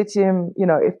 As I said to him,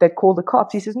 if they'd called the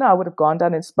cops, he says, no, I would have gone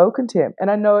down and spoken to him.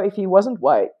 And I know if he wasn't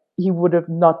white, he would have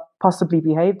not possibly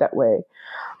behaved that way.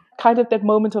 Kind of that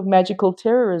moment of magical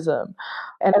terrorism.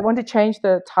 And I want to change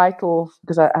the title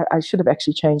because I should have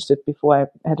actually changed it before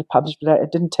I had it published, but I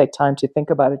didn't take time to think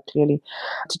about it clearly,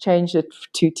 to change it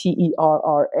to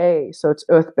TERRA. So it's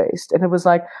earth-based. And it was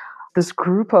like this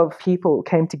group of people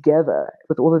came together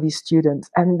with all of these students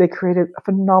and they created a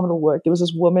phenomenal work. There was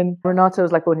this woman, Renata,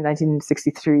 was like born in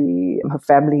 1963. Her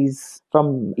family's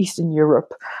from Eastern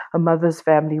Europe. Her mother's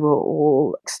family were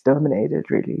all exterminated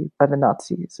really by the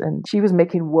Nazis. And she was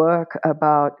making work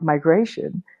about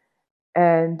migration.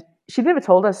 And she never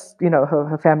told us,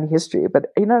 her family history, but,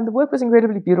 the work was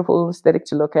incredibly beautiful and aesthetic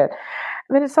to look at.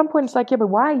 And then at some point it's like, yeah, but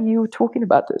why are you talking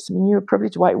about this? I mean, you're a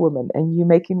privileged white woman and you're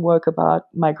making work about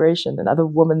migration and other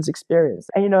women's experience.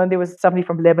 And, and there was somebody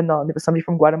from Lebanon, there was somebody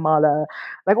from Guatemala,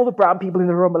 like all the brown people in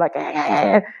the room were like,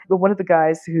 But one of the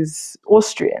guys who's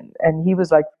Austrian, and he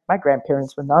was like, my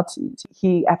grandparents were Nazis.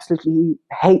 He absolutely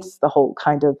hates the whole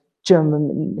kind of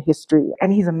German history,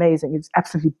 and he's amazing. He's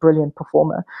absolutely brilliant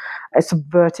performer,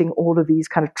 subverting all of these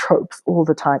kind of tropes all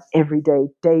the time, every day,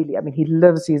 daily. I mean, he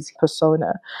lives his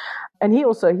persona. And he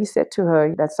said to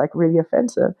her, that's like really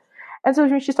offensive. And so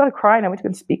when she started crying, I went to go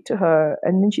and speak to her.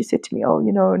 And then she said to me, oh,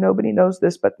 nobody knows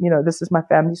this, but, this is my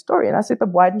family story. And I said, but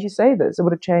why didn't you say this? It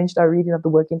would have changed our reading of the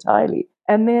work entirely.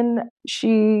 And then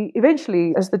she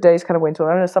eventually, as the days kind of went on,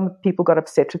 I don't know, some people got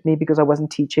upset with me because I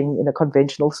wasn't teaching in a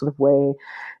conventional sort of way.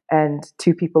 And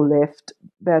 2 people left.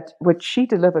 But what she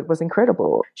delivered was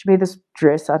incredible. She made this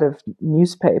dress out of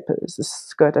newspapers, this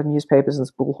skirt out of newspapers, and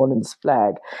this bullhorn and this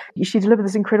flag. She delivered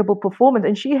this incredible performance.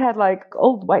 And she had like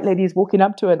old white ladies walking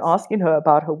up to her and asking her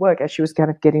about her work as she was kind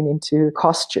of getting into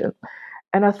costume.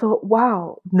 And I thought,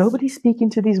 wow, nobody's speaking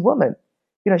to these women.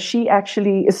 She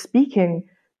actually is speaking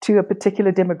to a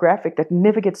particular demographic that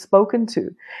never gets spoken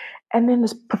to. And then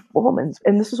this performance,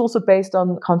 and this is also based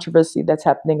on controversy that's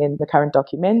happening in the current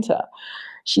documenta.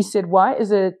 She said, why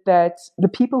is it that the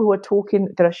people who are talking,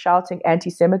 that are shouting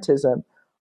anti-Semitism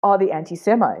are the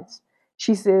anti-Semites?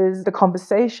 She says, the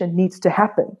conversation needs to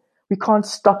happen. We can't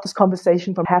stop this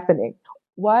conversation from happening.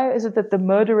 Why is it that the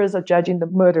murderers are judging the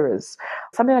murderers?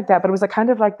 Something like that. But it was kind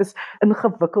of like this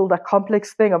ingewikkeld,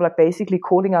 complex thing of like basically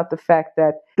calling out the fact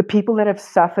that the people that have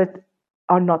suffered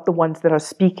are not the ones that are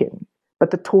speaking,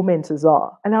 but the tormentors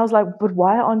are. And I was like, but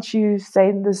why aren't you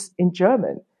saying this in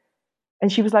German?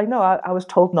 And she was like, no, I was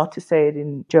told not to say it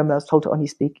in German. I was told to only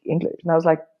speak English. And I was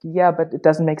like, yeah, but it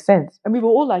doesn't make sense. And we were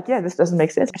all like, yeah, this doesn't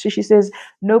make sense. So she says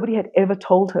nobody had ever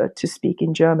told her to speak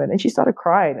in German. And she started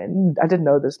crying. And I didn't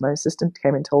know this. My assistant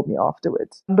came and told me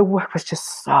afterwards. The work was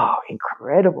just so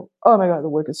incredible. Oh my God, the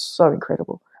work is so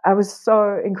incredible. I was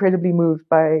so incredibly moved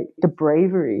by the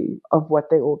bravery of what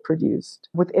they all produced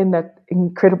within that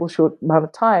incredible short amount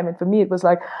of time. And for me, it was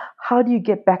like, how do you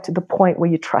get back to the point where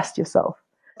you trust yourself?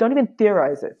 Don't even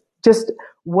theorize it. Just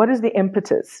what is the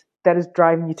impetus that is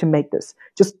driving you to make this?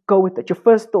 Just go with it. Your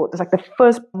first thought is like the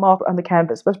first mark on the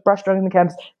canvas, first brush stroke on the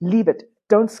canvas. Leave it.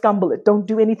 Don't scumble it. Don't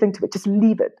do anything to it. Just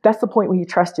leave it. That's the point where you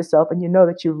trust yourself and you know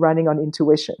that you're running on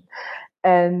intuition.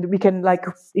 And we can like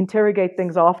interrogate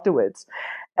things afterwards.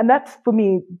 And that's for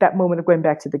me, that moment of going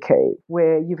back to the cave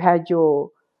where you've had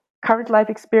your current life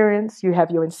experience, you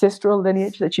have your ancestral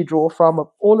lineage that you draw from, of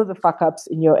all of the fuck-ups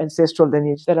in your ancestral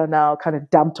lineage that are now kind of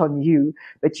dumped on you,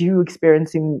 that you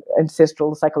experiencing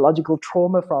ancestral psychological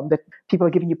trauma from, that people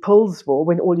are giving you pills for,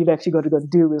 when all you've actually got to go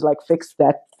do is like fix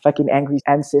that fucking angry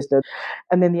ancestor.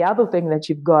 And then the other thing that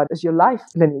you've got is your life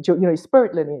lineage, your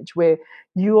spirit lineage, where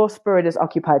your spirit has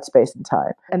occupied space and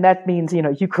time. And that means,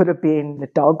 you could have been a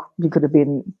dog, you could have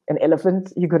been an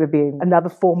elephant, you could have been another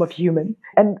form of human.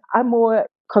 And I'm more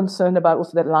concerned about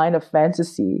also that line of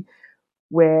fantasy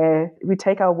where we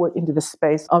take our work into the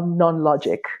space of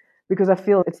non-logic, because I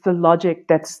feel it's the logic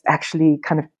that's actually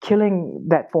kind of killing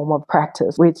that form of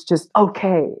practice, where it's just,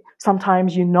 okay,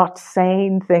 sometimes you're not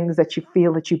saying things that you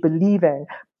feel that you believe in,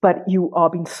 but you are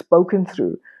being spoken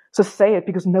through. So say it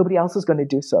because nobody else is going to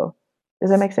do so. Does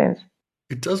that make sense?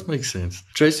 It does make sense.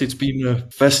 Tracy, it's been a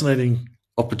fascinating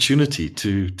opportunity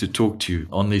to talk to you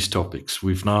on these topics.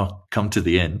 We've now come to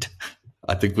the end.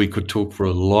 I think we could talk for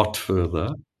a lot further,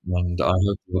 and I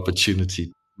hope the opportunity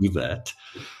to do that.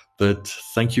 But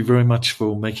thank you very much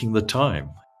for making the time.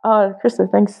 Oh, Krista,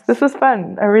 thanks. This was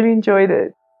fun. I really enjoyed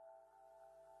it.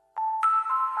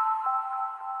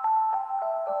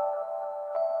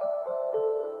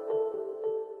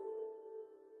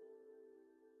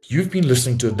 You've been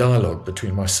listening to a dialogue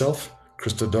between myself,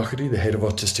 Krista Doherty, the head of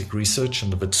artistic research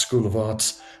in the Wits School of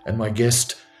Arts, and my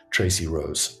guest, Tracy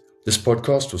Rose. This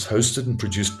podcast was hosted and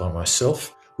produced by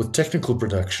myself, with technical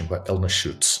production by Elna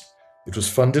Schutz. It was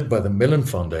funded by the Mellon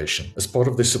Foundation as part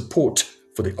of their support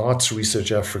for the Arts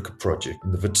Research Africa project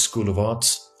in the Wits School of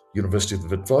Arts, University of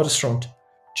the Witwatersrand,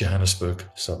 Johannesburg,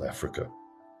 South Africa.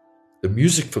 The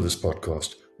music for this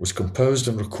podcast was composed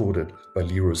and recorded by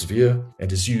Leroy Zvier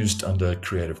and is used under a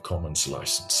Creative Commons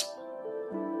license.